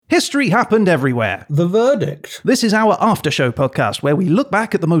History Happened Everywhere. The Verdict. This is our after-show podcast where we look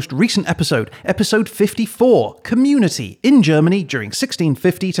back at the most recent episode 54, Community, in Germany during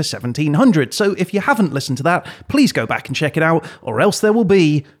 1650 to 1700. So if you haven't listened to that, please go back and check it out, or else there will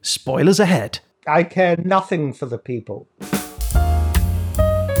be spoilers ahead. I care nothing for the people.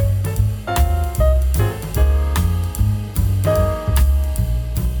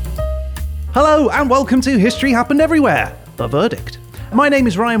 Hello and welcome to History Happened Everywhere, The Verdict. My name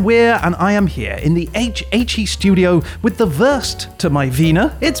is Ryan Weir and I am here in the HHE studio with the Wurst to my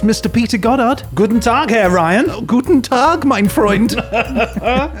Wiener. It's Mr. Peter Goddard. Guten Tag, Herr Ryan. Oh, guten Tag, mein Freund.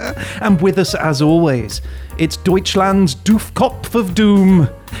 And with us as always, it's Deutschland's Doofkopf of Doom.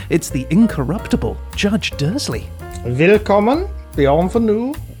 It's the incorruptible Judge Dursley. Willkommen,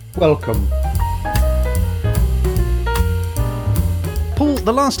 bienvenue, welcome. Paul,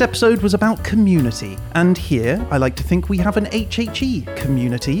 the last episode was about community, and here I like to think we have an HHE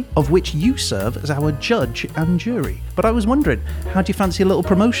community of which you serve as our judge and jury. But I was wondering, how do you fancy a little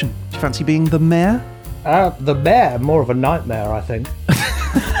promotion? Do you fancy being the mayor? The mayor, more of a nightmare, I think.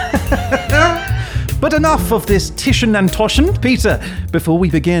 But enough of this Tischen and Toschen. Peter, before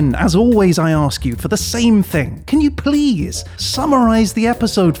we begin, as always I ask you for the same thing. Can you please summarise the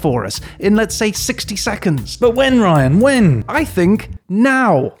episode for us in, let's say, 60 seconds? But when, Ryan? When? I think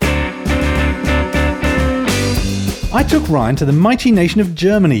now. I took Ryan to the mighty nation of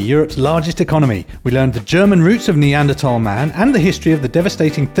Germany, Europe's largest economy. We learned the German roots of Neanderthal man and the history of the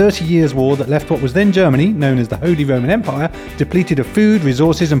devastating 30 Years' War that left what was then Germany, known as the Holy Roman Empire, depleted of food,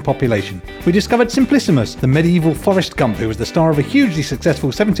 resources and population. We discovered Simplicissimus, the medieval Forrest Gump, who was the star of a hugely successful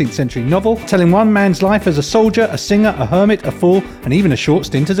 17th century novel, telling one man's life as a soldier, a singer, a hermit, a fool, and even a short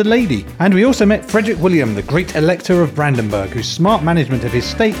stint as a lady. And we also met Frederick William, the great Elector of Brandenburg, whose smart management of his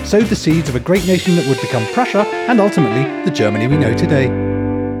state sowed the seeds of a great nation that would become Prussia and ultimately the Germany we know today.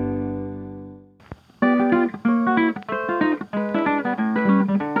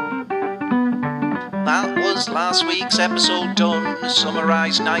 That was last week's episode done,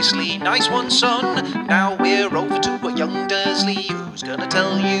 summarised nicely. Nice one, son. Now we're over to a young Dursley, who's gonna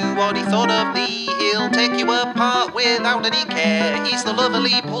tell you what he thought of thee. He'll take you apart without any care. He's the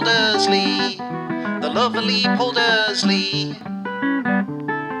lovely Paul Dursley. The lovely Paul Dursley.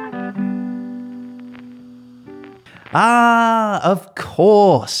 Ah, of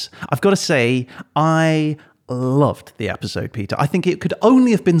course. I've got to say, I loved the episode, Peter. I think it could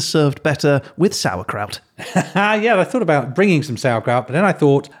only have been served better with sauerkraut. Yeah, I thought about bringing some sauerkraut, but then I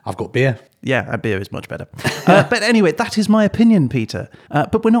thought, I've got beer. Yeah, a beer is much better. But anyway, that is my opinion, Peter.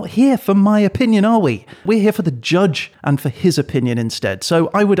 But we're not here for my opinion, are we? We're here for the judge and for his opinion instead. So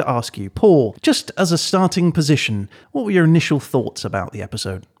I would ask you, Paul, just as a starting position, what were your initial thoughts about the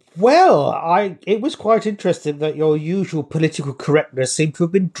episode? Well, it was quite interesting that your usual political correctness seemed to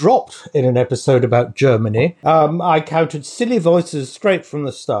have been dropped in an episode about Germany. I counted silly voices straight from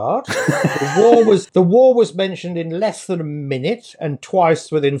the start. The war was mentioned in less than a minute and twice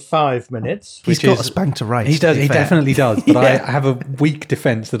within 5 minutes. He's got a spank to right. He does. He definitely does. But Yeah. I have a weak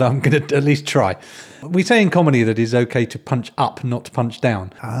defence that I'm going to at least try. We say in comedy that it's okay to punch up, not to punch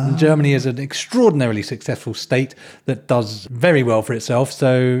down. And Germany is an extraordinarily successful state that does very well for itself.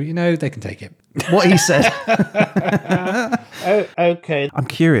 So, you know, they can take it. What he said. Oh, okay. I'm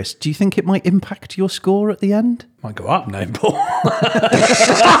curious, do you think it might impact your score at the end? Might go up, no, Paul.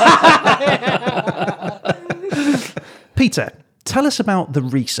 Peter, tell us about the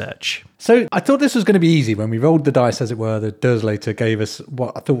research. So I thought this was going to be easy when we rolled the dice, as it were. The Durslater gave us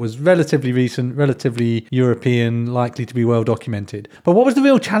what I thought was relatively recent, relatively European, likely to be well documented. But what was the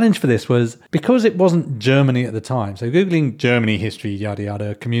real challenge for this was because it wasn't Germany at the time. So Googling Germany history, yada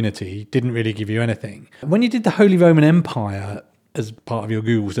yada, community didn't really give you anything. When you did the Holy Roman Empire as part of your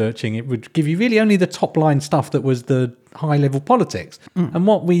Google searching, it would give you really only the top line stuff that was the high level politics. And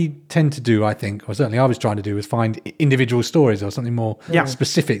what we tend to do, I think, or certainly I was trying to do, was find individual stories or something more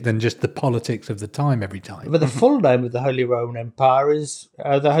specific than just the politics of the time every time. But the full name of the Holy Roman Empire is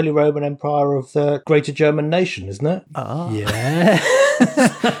the Holy Roman Empire of the Greater German Nation, isn't it? Yeah.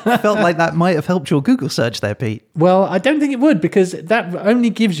 Felt like that might have helped your Google search there, Pete. Well, I don't think it would, because that only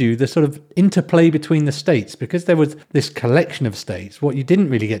gives you the sort of interplay between the states. Because there was this collection of states, what you didn't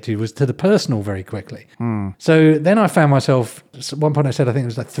really get to was to the personal very quickly. So then I found myself, at one point I said, I think it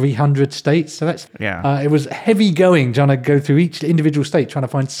was like 300 states. So that's, it was heavy going trying to go through each individual state, trying to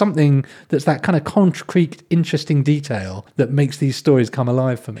find something that's that kind of concrete, interesting detail that makes these stories come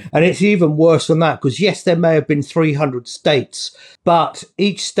alive for me. And it's even worse than that, because yes, there may have been 300 states, but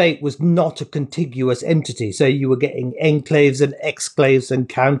each state was not a contiguous entity. So you were getting enclaves and exclaves and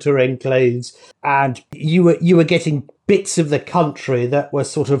counter enclaves, and you were getting bits of the country that were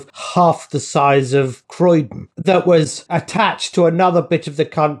sort of half the size of Croydon, that was attached to another bit of the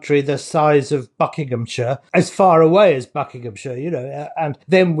country the size of Buckinghamshire, as far away as Buckinghamshire, you know, and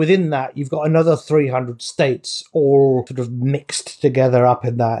then within that you've got another 300 states all sort of mixed together up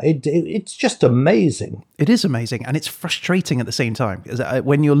in that. It's just amazing. It is amazing, and it's frustrating at the same time.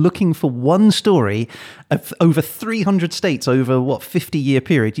 When you're looking for one story of over 300 states over, 50-year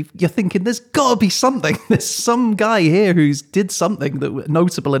period, you're thinking, there's got to be something. There's some guy here who's did something that was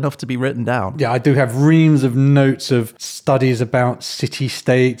notable enough to be written down. Yeah, I do have reams of notes of studies about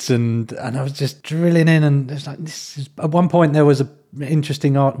city-states, and I was just drilling in, and it's like, at one point there was there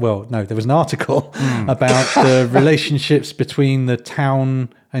was an article about the relationships between the town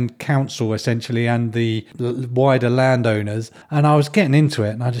and council, essentially, and the wider landowners. And I was getting into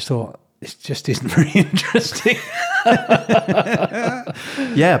it, and I just thought, it just isn't very interesting.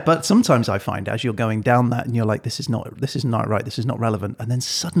 Yeah, but sometimes I find as you're going down that and you're like, this is not right, this is not relevant, and then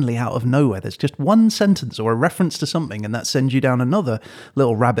suddenly out of nowhere there's just one sentence or a reference to something, and that sends you down another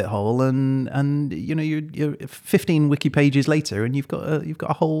little rabbit hole, and you know, you're 15 wiki pages later and you've got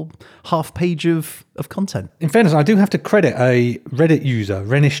a whole half page of content. In fairness, I do have to credit a Reddit user,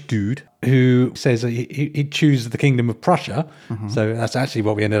 Renish Dude, who says he chooses the Kingdom of Prussia. So that's actually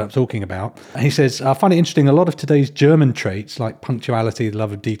what we ended up talking about. And he says, I find it interesting, a lot of today's German traits like punctuality, the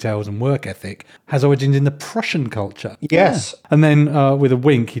love of details and work ethic has origins in the Prussian culture. Yes. Yeah. And then with a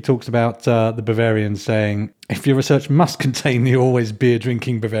wink, he talks about the Bavarians saying, if your research must contain the always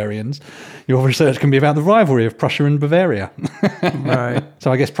beer-drinking Bavarians, your research can be about the rivalry of Prussia and Bavaria. Right.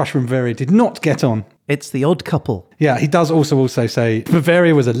 So I guess Prussia and Bavaria did not get on. It's the odd couple. Yeah, he does also say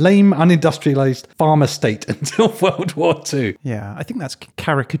Bavaria was a lame, unindustrialized farmer state until World War II. Yeah, I think that's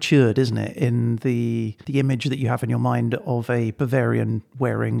caricatured, isn't it, in the image that you have in your mind of a Bavarian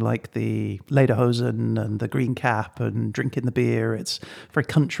wearing like the lederhosen and the green cap and drinking the beer. It's a very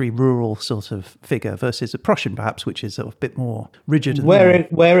country, rural sort of figure versus a Prussian, perhaps, which is sort of a bit more rigid.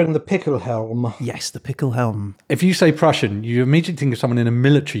 Wearing the pickle helm. Yes, the pickle helm. If you say Prussian, you immediately think of someone in a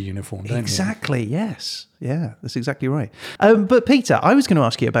military uniform, don't you? Exactly, yes. Yeah, that's exactly right. But Peter, I was going to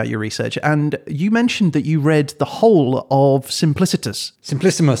ask you about your research, and you mentioned that you read the whole of Simplicitus.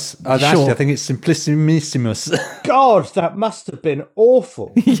 Simplissimus. Actually, I think it's Simplissimus. God, that must have been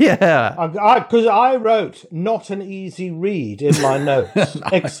awful. Yeah. Because I wrote, not an easy read in my notes.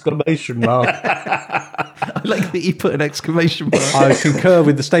 Exclamation mark. I like that you put an exclamation mark. I concur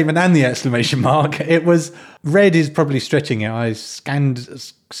with the statement and the exclamation mark. It was, read is probably stretching it. I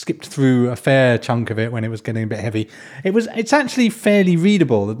skipped through a fair chunk of it when it was getting a bit heavy. It's actually fairly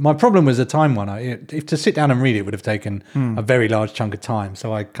readable. My problem was the time one. If to sit down and read it would have taken a very large chunk of time.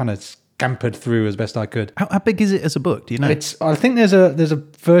 So I kind of scampered through as best I could. How big is it as a book? Do you know? I think there's a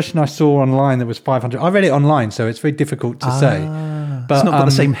version I saw online that was 500. I read it online, so it's very difficult to say. But it's not got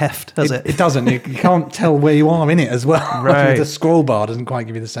the same heft, does it? It doesn't. You can't tell where you are in it as well. Right. The scroll bar doesn't quite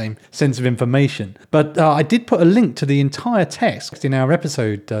give you the same sense of information. But I did put a link to the entire text in our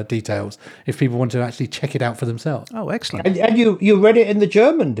episode details if people want to actually check it out for themselves. Oh, excellent. And you read it in the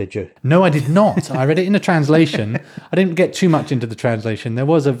German, did you? No, I did not. I read it in a translation. I didn't get too much into the translation. There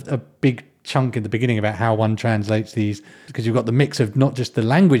was a big chunk in the beginning about how one translates these, because you've got the mix of not just the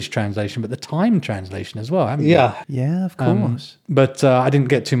language translation but the time translation as well, haven't you? Yeah, of course. But I didn't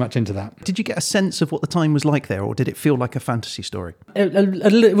get too much into that. Did you get a sense of what the time was like there, or did it feel like a fantasy story?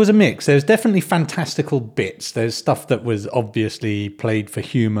 It was a mix. There's definitely fantastical bits. There's stuff that was obviously played for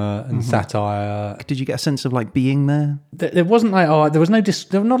humour and satire. Did you get a sense of like being there? There wasn't like, there was not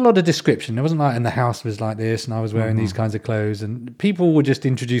a lot of description. There wasn't like, and the house was like this and I was wearing these kinds of clothes, and people were just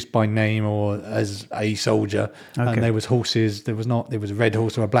introduced by name or as a soldier. Okay. And there was horses. There was a red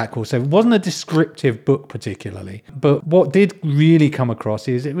horse or a black horse. So it wasn't a descriptive book particularly. But what did really come across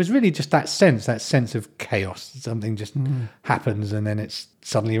is it was really just that sense of chaos. Something just happens and then it's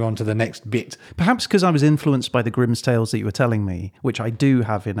suddenly you're on to the next bit. Perhaps because I was influenced by the Grimm's tales that you were telling me, which I do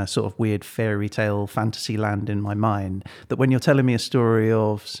have in a sort of weird fairy tale fantasy land in my mind, that when you're telling me a story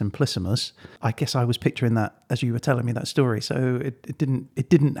of Simplissimus, I guess I was picturing that as you were telling me that story. So it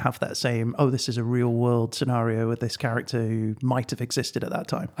didn't have that same, oh, this is a real world scenario with this character who might have existed at that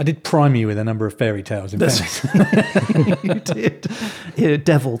time. I did prime you with a number of fairy tales. You did. Yeah,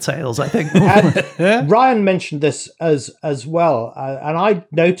 devil tales, I think. And Ryan mentioned this as well, and I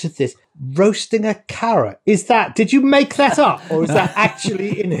noted this. roasting a carrot. Did you make that up, or is that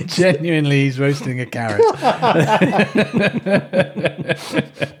actually in it? Genuinely, he's roasting a carrot.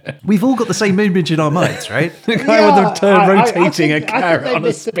 We've all got the same image in our minds, right? The guy with the turn rotating a carrot on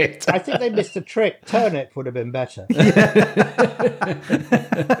a spit. I think they missed a trick. Turnip would have been better.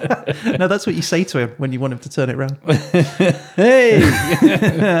 No, that's what you say to him when you want him to turn it around. Hey!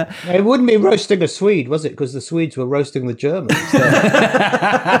 It wouldn't be roasting a Swede, was it? Because the Swedes were roasting the Germans.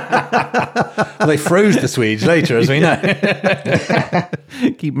 Well, they froze the Swedes later, as we know.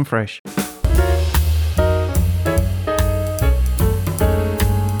 Keep them fresh.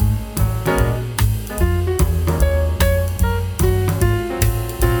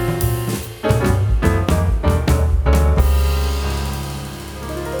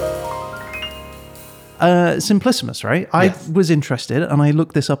 Simplicissimus, right? Yes. I was interested and I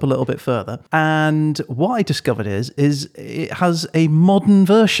looked this up a little bit further. And what I discovered is it has a modern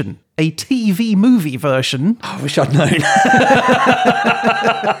version, a TV movie version. I wish I'd known.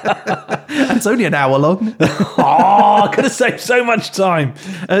 It's only an hour long. I could have saved so much time.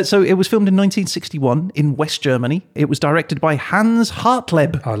 So it was filmed in 1961 in West Germany. It was directed by Hans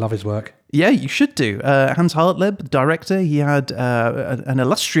Hartleb. I love his work. Yeah, you should do. Hans Hartleb, director, he had an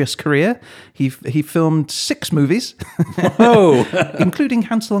illustrious career. He filmed 6 movies, including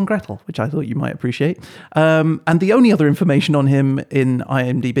Hansel and Gretel, which I thought you might appreciate. And the only other information on him in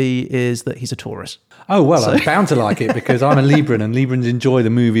IMDb is that he's a Taurus. Oh, well, I'm bound to like it because I'm a Libran and Librans enjoy the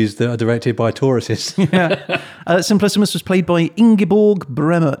movies that are directed by Tauruses. Simplicissimus was played by Ingeborg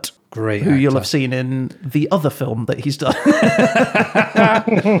Bremert. Great who you'll actor. have seen in the other film that he's done.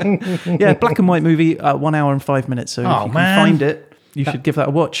 Yeah, black and white movie, 1 hour and 5 minutes. So if you can find it, you should give that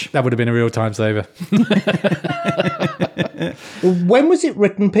a watch. That would have been a real time saver. When was it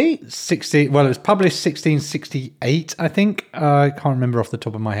written, Pete? It was published 1668, I think. I can't remember off the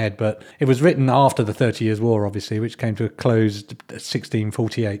top of my head, but it was written after the 30 Years' War, obviously, which came to a close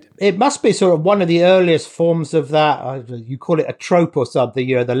 1648. It must be sort of one of the earliest forms of that. You call it a trope or something.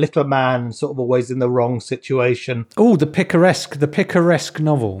 You know, the little man sort of always in the wrong situation. Oh, the picaresque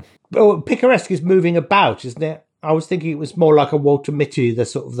novel. Oh, picaresque is moving about, isn't it? I was thinking it was more like a Walter Mitty, the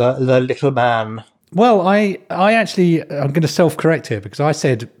sort of the little man. Well, I'm going to self-correct here because I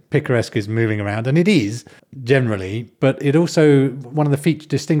said picaresque is moving around, and it is generally, but it also, one of the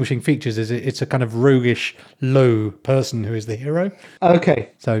distinguishing features is it's a kind of roguish, low person who is the hero. Okay.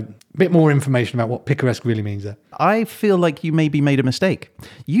 So a bit more information about what picaresque really means there. I feel like you maybe made a mistake.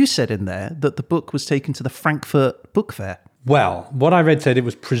 You said in there that the book was taken to the Frankfurt Book Fair. Well, what I read said it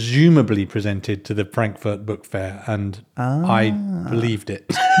was presumably presented to the Frankfurt Book Fair, and I believed it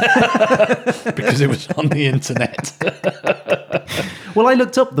because it was on the internet. Well, I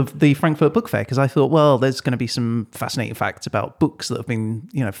looked up the Frankfurt Book Fair because I thought, well, there's going to be some fascinating facts about books that have been,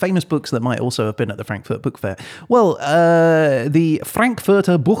 famous books that might also have been at the Frankfurt Book Fair. Well, the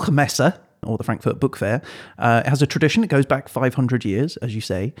Frankfurter Buchmesse, or the Frankfurt Book Fair, has a tradition. It goes back 500 years, as you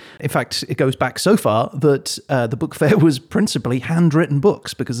say. In fact, it goes back so far that the book fair was principally handwritten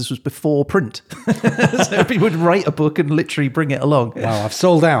books because this was before print. So people would write a book and literally bring it along. Wow, I've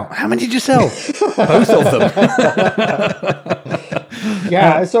sold out. How many did you sell? Both of them.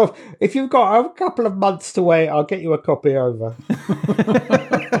 Yeah, so if you've got a couple of months to wait, I'll get you a copy over.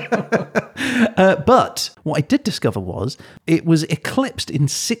 But what I did discover was it was eclipsed in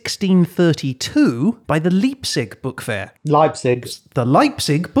 1632 by the Leipzig Book Fair. Leipzig. The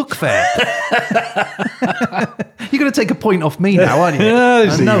Leipzig Book Fair. You're going to take a point off me now, aren't you?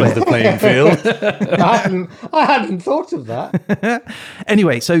 I know it. The playing field. I hadn't thought of that.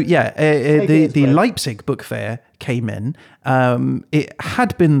 Anyway, so yeah, the well. Leipzig Book Fair came in. It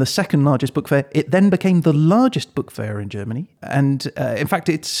had been the second largest book fair. It then became the largest book fair in Germany. And in fact,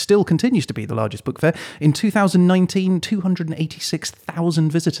 it still continues to be the largest book fair. In 2019,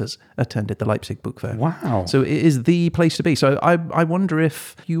 286,000 visitors attended the Leipzig Book Fair. Wow. So it is the place to be. So I wonder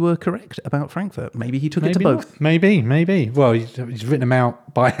if you were correct about Frankfurt. Maybe he took it to both. Not. Maybe. Well, he's written them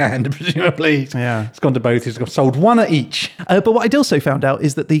out by hand, presumably. Yeah. It's gone to both. He's sold one at each. But what I'd also found out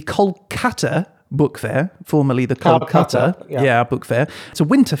is that the Kolkata Book Fair, formerly the Calcutta Book Fair. It's a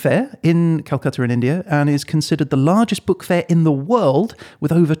winter fair in Calcutta in India and is considered the largest book fair in the world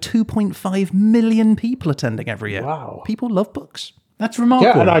with over 2.5 million people attending every year. Wow. People love books. That's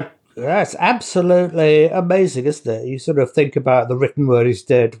remarkable. Yeah, and that's absolutely amazing, isn't it? You sort of think about the written word is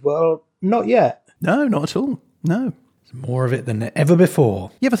dead. Well, not yet. No, not at all. No. More of it than ever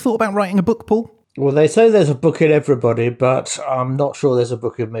before. You ever thought about writing a book, Paul? Well, they say there's a book in everybody, but I'm not sure there's a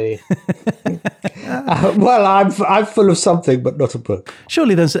book in me. Well, I'm full of something, but not a book.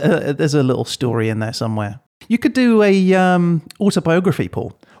 Surely there's a little story in there somewhere. You could do a autobiography,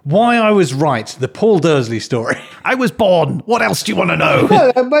 Paul. why I was right, the Paul Dursley story. I was born. What else do you want to know?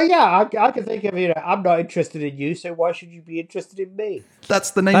 Well, but yeah, I can think of, I'm not interested in you, so why should you be interested in me?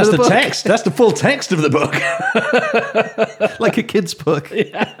 That's the name That's of the the book. text. That's the full text of the book. Like a kid's book.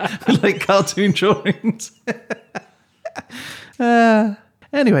 Yeah. Like cartoon drawings.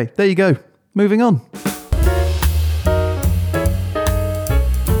 Anyway, there you go. Moving on.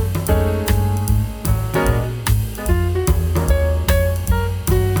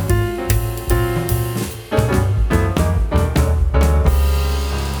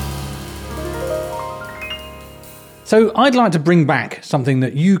 So I'd like to bring back something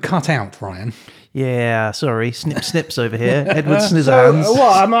that you cut out, Ryan. Yeah, sorry. Snips over here. Edward So, Scissorhands.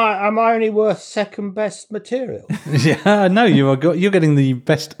 what, am I only worth second best material? Yeah, no, you're getting the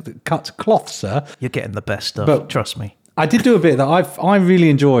best cut cloth, sir. You're getting the best stuff. But- Trust me. I did do a bit that I really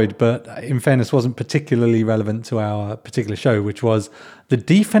enjoyed, but in fairness wasn't particularly relevant to our particular show, which was the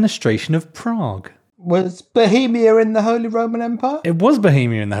defenestration of Prague. Was Bohemia in the Holy Roman Empire? It was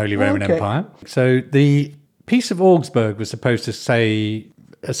Bohemia in the Holy Roman Okay. Empire. So the Peace of Augsburg was supposed to say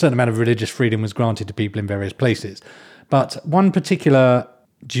a certain amount of religious freedom was granted to people in various places. But one particular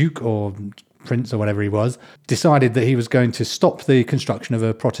duke or prince or whatever he was decided that he was going to stop the construction of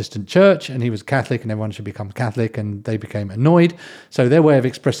a Protestant church, and he was Catholic and everyone should become Catholic, and they became annoyed. So their way of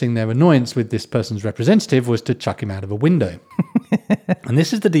expressing their annoyance with this person's representative was to chuck him out of a window. And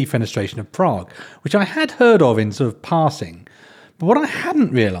this is the defenestration of Prague, which I had heard of in sort of passing. But what I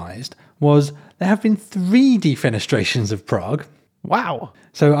hadn't realised was there have been 3 defenestrations of Prague. Wow.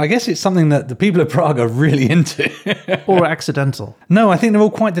 So I guess it's something that the people of Prague are really into. Or accidental. No, I think they're all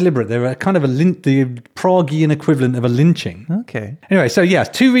quite deliberate. They're a kind of the Praguean equivalent of a lynching. Okay. Anyway, so yeah,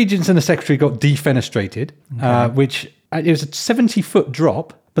 2 regents and a secretary got defenestrated, which it was a 70-foot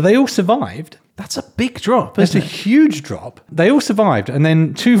drop, but they all survived. That's a big drop, It's a isn't it? huge drop. They all survived, and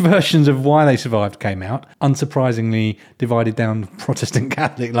then 2 versions of why they survived came out, unsurprisingly divided down Protestant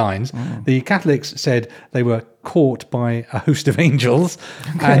Catholic lines. The Catholics said they were caught by a host of angels,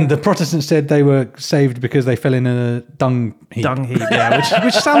 and the Protestants said they were saved because they fell in a dung heap. Dung heap, yeah,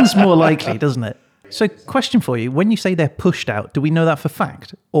 which sounds more likely, doesn't it? So, question for you. When you say they're pushed out, do we know that for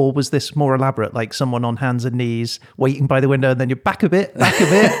fact? Or was this more elaborate, like someone on hands and knees waiting by the window and then you're back a bit,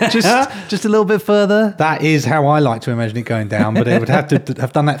 just a little bit further? That is how I like to imagine it going down, but it would have to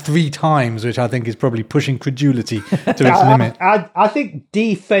have done that 3 times, which I think is probably pushing credulity to its limit. I think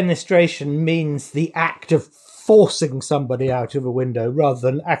defenestration means the act of forcing somebody out of a window rather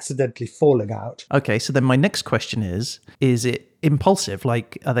than accidentally falling out. Okay, so then my next question is it impulsive?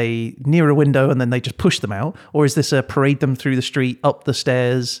 Like, are they near a window and then they just push them out? Or is this a parade them through the street, up the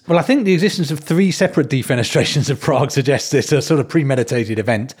stairs? Well, I think the existence of 3 separate defenestrations of Prague suggests it's a sort of premeditated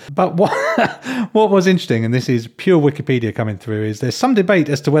event. But what was interesting, and this is pure Wikipedia coming through, is there's some debate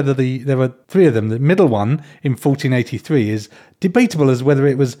as to whether there were 3 of them. The middle one in 1483 is debatable as whether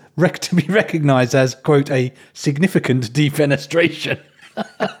it was to be recognised as, quote, a significant defenestration.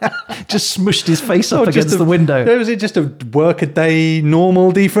 Just smushed his face up against the window. Was it just a work-a-day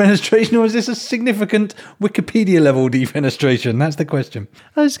normal defenestration, or is this a significant Wikipedia-level defenestration? That's the question.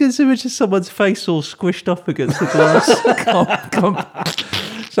 I was going to imagine someone's face all squished up against the glass. come.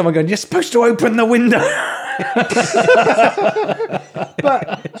 Someone going, you're supposed to open the window.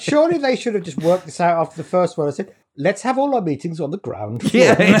 But surely they should have just worked this out after the first one. I said, let's have all our meetings on the ground floor.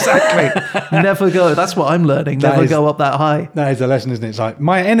 Yeah, exactly. Never go. That's what I'm learning. Never go up that high. That is a lesson, isn't it? It's like,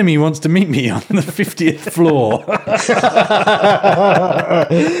 my enemy wants to meet me on the 50th floor.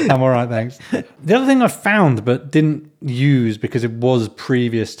 I'm all right, thanks. The other thing I found but didn't use because it was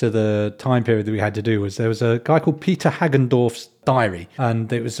previous to the time period that we had to do was there was a guy called Peter Hagendorf's diary,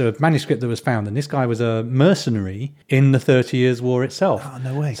 and it was a manuscript that was found, and this guy was a mercenary in the 30 Years' War itself. Oh,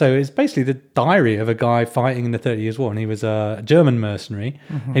 no way. So it's basically the diary of a guy fighting in the 30 Years' War, and he was a German mercenary.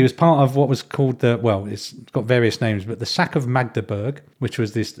 Mm-hmm. He was part of what was called it's got various names, but the Sack of Magdeburg, which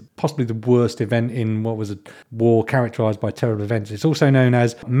was this possibly the worst event in what was a war characterized by terrible events. It's also known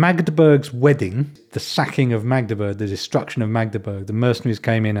as Magdeburg's Wedding, the sacking of Magdeburg, the destruction of Magdeburg. The mercenaries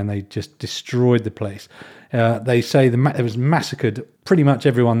came in and they just destroyed the place. They say there was massacred pretty much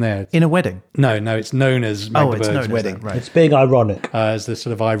everyone there. In a wedding? No, it's known as Magdeburg's Wedding. Right. It's being ironic. As the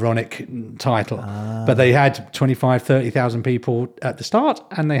sort of ironic title. But they had 25, 30,000 people at the start,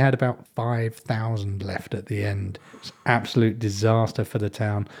 and they had about 5,000 left at the end. It's absolute disaster for the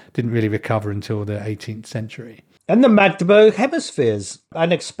town. Didn't really recover until the 18th century. And the Magdeburg Hemispheres,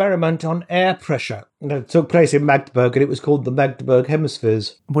 an experiment on air pressure. It took place in Magdeburg, and it was called the Magdeburg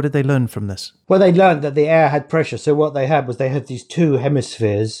Hemispheres. What did they learn from this? Well, they learned that the air had pressure. So what they had was these two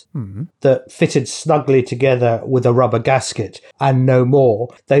hemispheres that fitted snugly together with a rubber gasket and no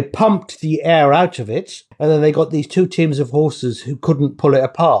more. They pumped the air out of it, and then they got these two teams of horses who couldn't pull it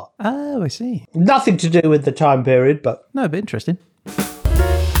apart. Oh, I see. Nothing to do with the time period, but... No, but interesting.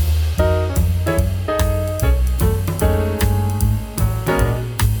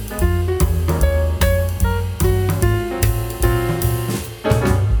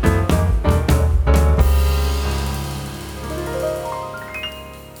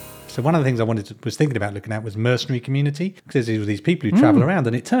 So one of the things I was thinking about looking at was mercenary community, because there's these people who travel around,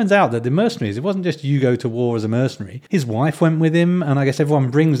 and it turns out that the mercenaries, it wasn't just you go to war as a mercenary. His wife went with him, and I guess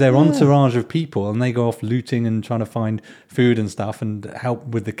everyone brings their entourage of people, and they go off looting and trying to find food and stuff and help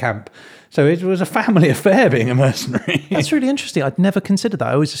with the camp. So it was a family affair being a mercenary. That's really interesting. I'd never considered that.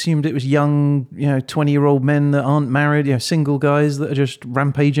 I always assumed it was young, 20-year-old men that aren't married, single guys that are just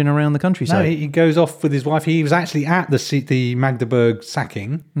rampaging around the countryside. No, he goes off with his wife. He was actually at the Magdeburg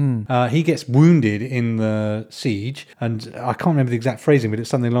sacking. He gets wounded in the siege, and I can't remember the exact phrasing, but it's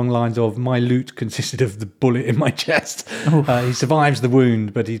something along the lines of, my loot consisted of the bullet in my chest. He survives the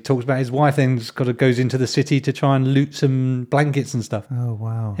wound, but he talks about his wife then goes into the city to try and loot some blankets and stuff. Oh,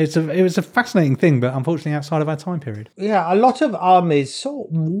 wow. It was a fascinating thing, but unfortunately outside of our time period. Yeah, a lot of armies, sort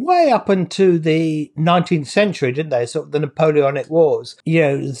of way up into the 19th century, didn't they? Sort of the Napoleonic Wars.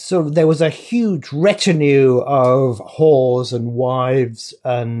 There was a huge retinue of whores and wives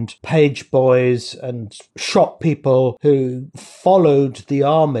and page boys and shop people who followed the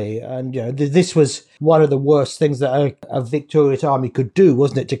army. And, this was one of the worst things that a victorious army could do,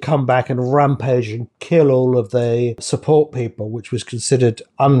 wasn't it? To come back and rampage and kill all of the support people, which was considered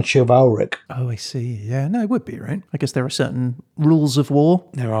unchivalric. Oh, I see. Yeah, no, it would be, right? I guess there are certain rules of war.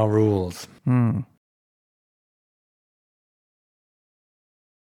 There are rules.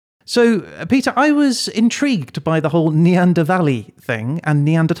 So, Peter, I was intrigued by the whole Neander Valley thing and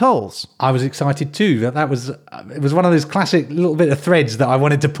Neanderthals. I was excited too. It was one of those classic little bit of threads that I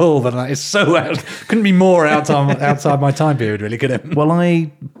wanted to pull, but it's so couldn't be more outside my time period, really, could it? Well,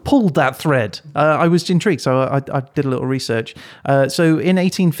 I pulled that thread. I was intrigued, so I did a little research. So in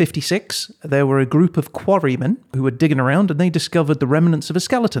 1856, there were a group of quarrymen who were digging around, and they discovered the remnants of a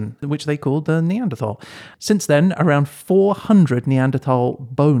skeleton, which they called the Neanderthal. Since then, around 400 Neanderthal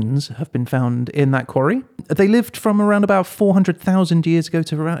bones have been found in that quarry. They lived from around about 400,000 years ago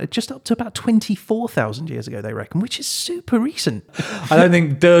to around just up to about 24,000 years ago, they reckon, which is super recent. I don't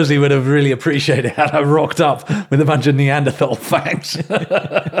think Dursley would have really appreciated had I rocked up with a bunch of Neanderthal facts.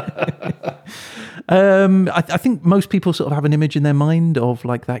 I think most people sort of have an image in their mind of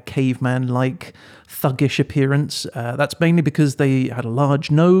like that caveman-like thuggish appearance. That's mainly because they had a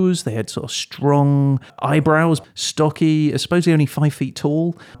large nose, they had sort of strong eyebrows, stocky, supposedly only 5 feet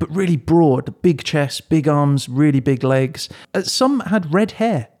tall, but really broad, big chest, big arms, really big legs. Some had red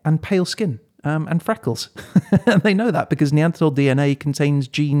hair and pale skin. And freckles. And they know that because Neanderthal DNA contains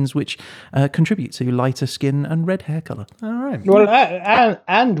genes which contribute to lighter skin and red hair colour. All right. Well,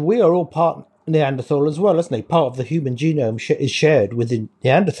 and we are all part Neanderthal as well, isn't it? Part of the human genome is shared with the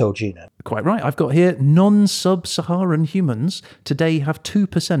Neanderthal genome. Quite right. I've got here non-sub-Saharan humans today have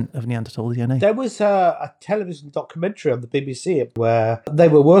 2% of Neanderthal DNA. There was a television documentary on the BBC where they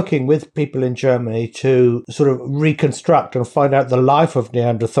were working with people in Germany to sort of reconstruct and find out the life of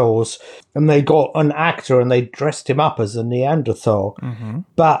Neanderthals. And they got an actor and they dressed him up as a Neanderthal. Mm-hmm.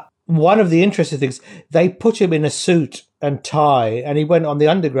 But one of the interesting things, they put him in a suit and tie, and he went on the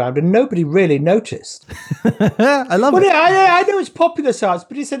underground, and nobody really noticed. I love it. I know it's popular science,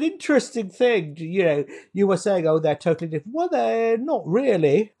 but it's an interesting thing. You were saying, oh, they're totally different. Well, they're not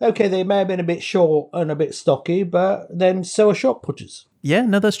really. Okay, they may have been a bit short and a bit stocky, but then so are shot putters. Yeah,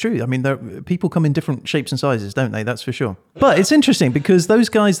 no, that's true. I mean, people come in different shapes and sizes, don't they? That's for sure. But it's interesting because those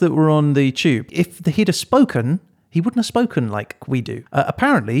guys that were on the tube, if he'd have spoken, he wouldn't have spoken like we do.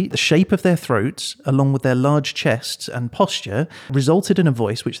 Apparently, the shape of their throats, along with their large chests and posture, resulted in a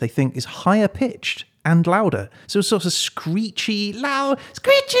voice which they think is higher pitched and louder. So it's sort of a screechy, loud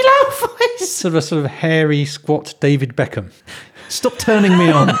voice. Sort of hairy, squat David Beckham. Stop turning me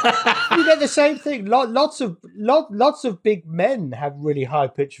on. You get the same thing. Lots of big men have really high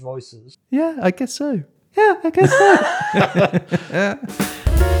pitched voices. Yeah, I guess so. Yeah, I guess so. Yeah.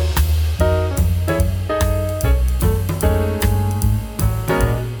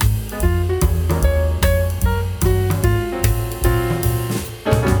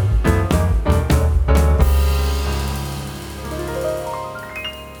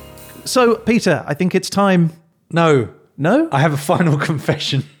 So, Peter, I think it's time No. No? I have a final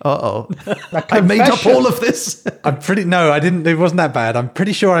confession. Uh-oh. I made up all of this. I didn't. It wasn't that bad. I'm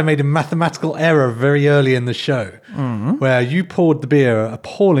pretty sure I made a mathematical error very early in the show where you poured the beer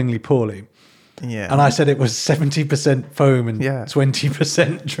appallingly poorly. Yeah. And I said it was 70% foam and Yeah.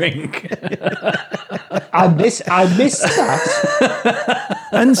 20% drink. I missed that.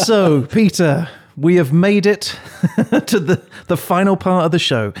 And so, Peter, we have made it to the final part of the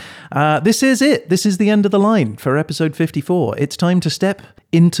show. This is it. This is the end of the line for episode 54. It's time to step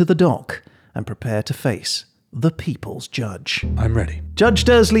into the dock and prepare to face the people's judge. I'm ready. Judge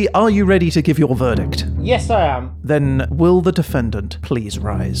Dursley, are you ready to give your verdict? Yes, I am. Then will the defendant please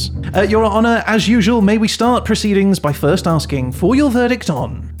rise? Your Honour, as usual, may we start proceedings by first asking for your verdict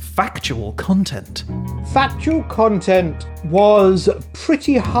on factual content. Factual content was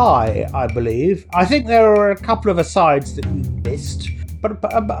pretty high, I believe. I think there were a couple of asides that you missed. But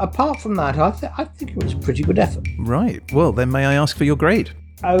apart from that, I think it was a pretty good effort. Right. Well, then may I ask for your grade?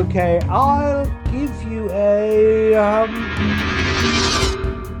 Okay, I'll give you a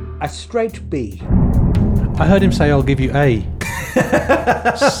straight B. I heard him say I'll give you A.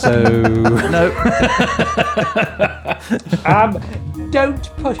 So No. Don't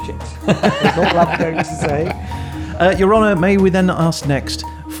push it. That's all I'm going to say. Your Honour, may we then ask next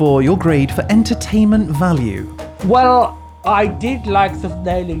for your grade for entertainment value? Well, I did like the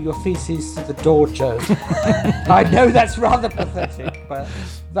nailing your feces to the door joke. I know that's rather pathetic, but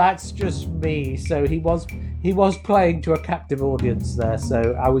that's just me. So he was playing to a captive audience there,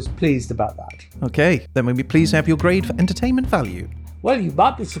 so I was pleased about that. Okay, then may we please have your grade for entertainment value? Well, you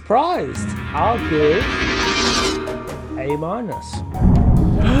might be surprised. I'll give A-.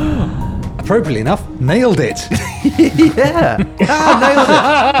 appropriately enough, nailed it. Yeah.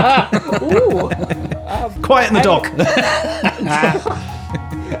 Nailed Ooh, it. Quiet in the dock.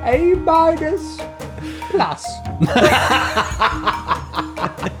 A- plus.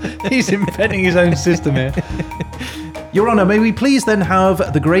 He's inventing his own system here. Your Honour, may we please then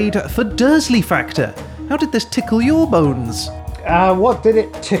have the grade for Dursley factor? How did this tickle your bones? What did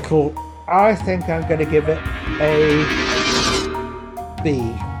it tickle? I think I'm going to give it a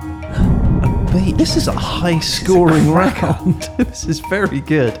B. This is a high-scoring round. This is very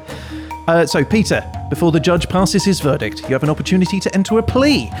good. So, Peter, before the judge passes his verdict, you have an opportunity to enter a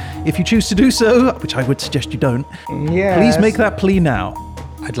plea. If you choose to do so, which I would suggest you don't, Yes. please make that plea now.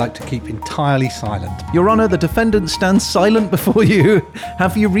 I'd like to keep entirely silent. Your Honour, the defendant stands silent before you.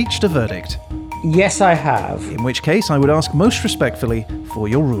 Have you reached a verdict? Yes, I have. In which case, I would ask most respectfully for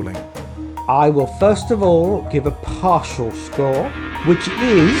your ruling. I will first of all give a partial score, which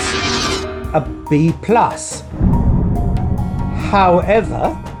is a B+.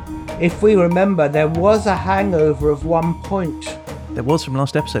 However, if we remember, there was a hangover of 1 point There was from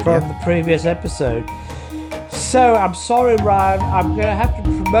last episode, from yeah? the previous episode. So I'm sorry, Ryan, I'm going to have to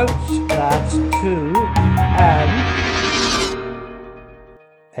promote that to an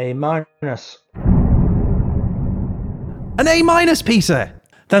A-. An A-, Peter!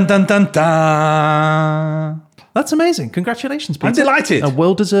 Dun dun dun dun. That's amazing. Congratulations, Peter. I'm delighted. A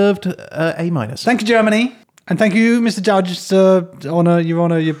well-deserved A-. Thank you, Germany. And thank you, Mr. Judge, Honour,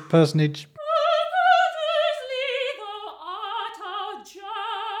 your personage.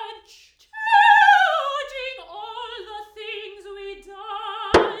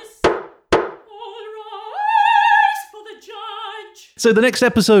 So the next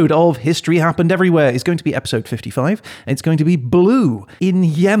episode of History Happened Everywhere is going to be episode 55. It's going to be Blue in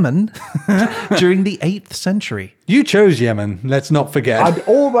Yemen during the 8th century. You chose Yemen, let's not forget. I'd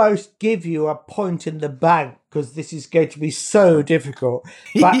almost give you a point in the bank because this is going to be so difficult.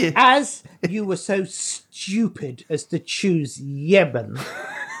 But Yeah. as you were so stupid as to choose Yemen,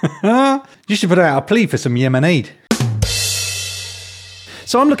 You should put out a plea for some Yemen aid.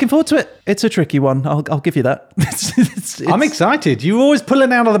 So I'm looking forward to it. It's a tricky one. I'll give you that. I'm excited. You always pull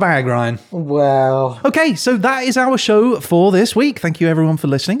it out of the bag, Ryan. well, Okay, so that is our show for this week. Thank you everyone for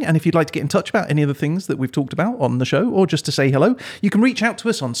listening. And if you'd like to get in touch about any of the things that we've talked about on the show or just to say hello, you can reach out to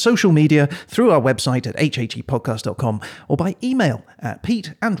us on social media through our website at hhepodcast.com or by email at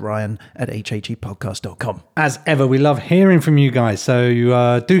peteandryan@hhepodcast.com. As ever, we love hearing from you guys. So you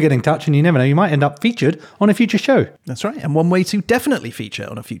do get in touch and you never know, you might end up featured on a future show. That's right. And one way to definitely feature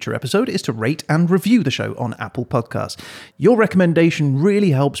feature on a future episode is to rate and review the show on Apple Podcasts. Your recommendation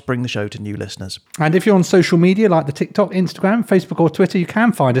really helps bring the show to new listeners. And if you're on social media like the TikTok, Instagram, Facebook or Twitter, you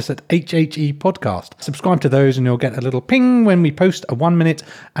can find us at HHE Podcast. Subscribe to those and you'll get a little ping when we post a 1-minute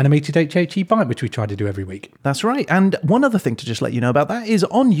animated HHE bite, which we try to do every week. That's right. And one other thing to just let you know about that is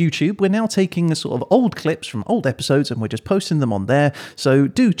on YouTube, we're now taking the sort of old clips from old episodes and we're just posting them on there. So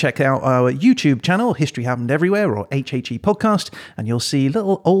do check out our YouTube channel, History Happened Everywhere, or HHE Podcast, and you'll see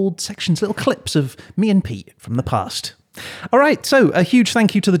little old sections, little clips of me and Pete from the past. All right, so a huge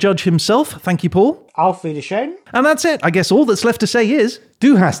thank you to the judge himself. Thank you, Paul. Auf Wiedersehen. And that's it. I guess all that's left to say is...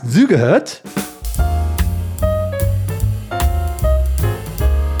 Du hast zugehört.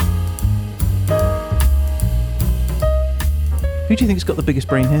 Who do you think's got the biggest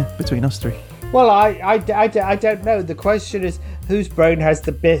brain here between us three? Well, I don't know. The question is, whose brain has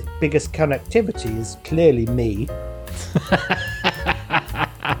the biggest connectivity? Is clearly me.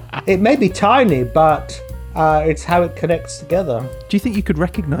 It may be tiny, but it's how it connects together. Do you think you could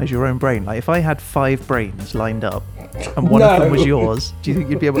recognise your own brain? Like, if I had 5 brains lined up and one of them was yours, do you think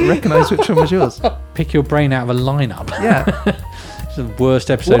you'd be able to recognise which one was yours? Pick your brain out of a lineup. Yeah. It's the worst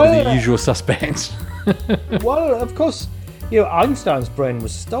episode of The Usual Suspects. Well, of course, Einstein's brain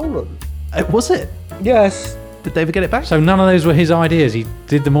was stolen. Was it? Yes. Did they ever get it back? So none of those were his ideas. He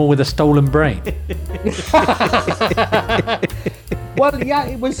did them all with a stolen brain. Well, yeah,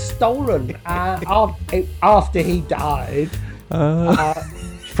 it was stolen after he died.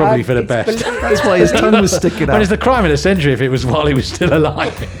 Probably for the best. That's why his tongue was sticking But out. it's the crime of the century if it was while he was still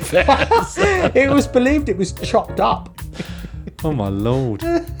alive. It was believed it was chopped up. Oh my lord.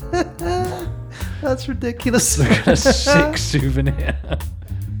 That's ridiculous. A sick souvenir.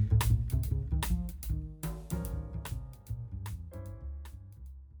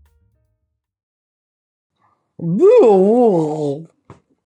 Ooh.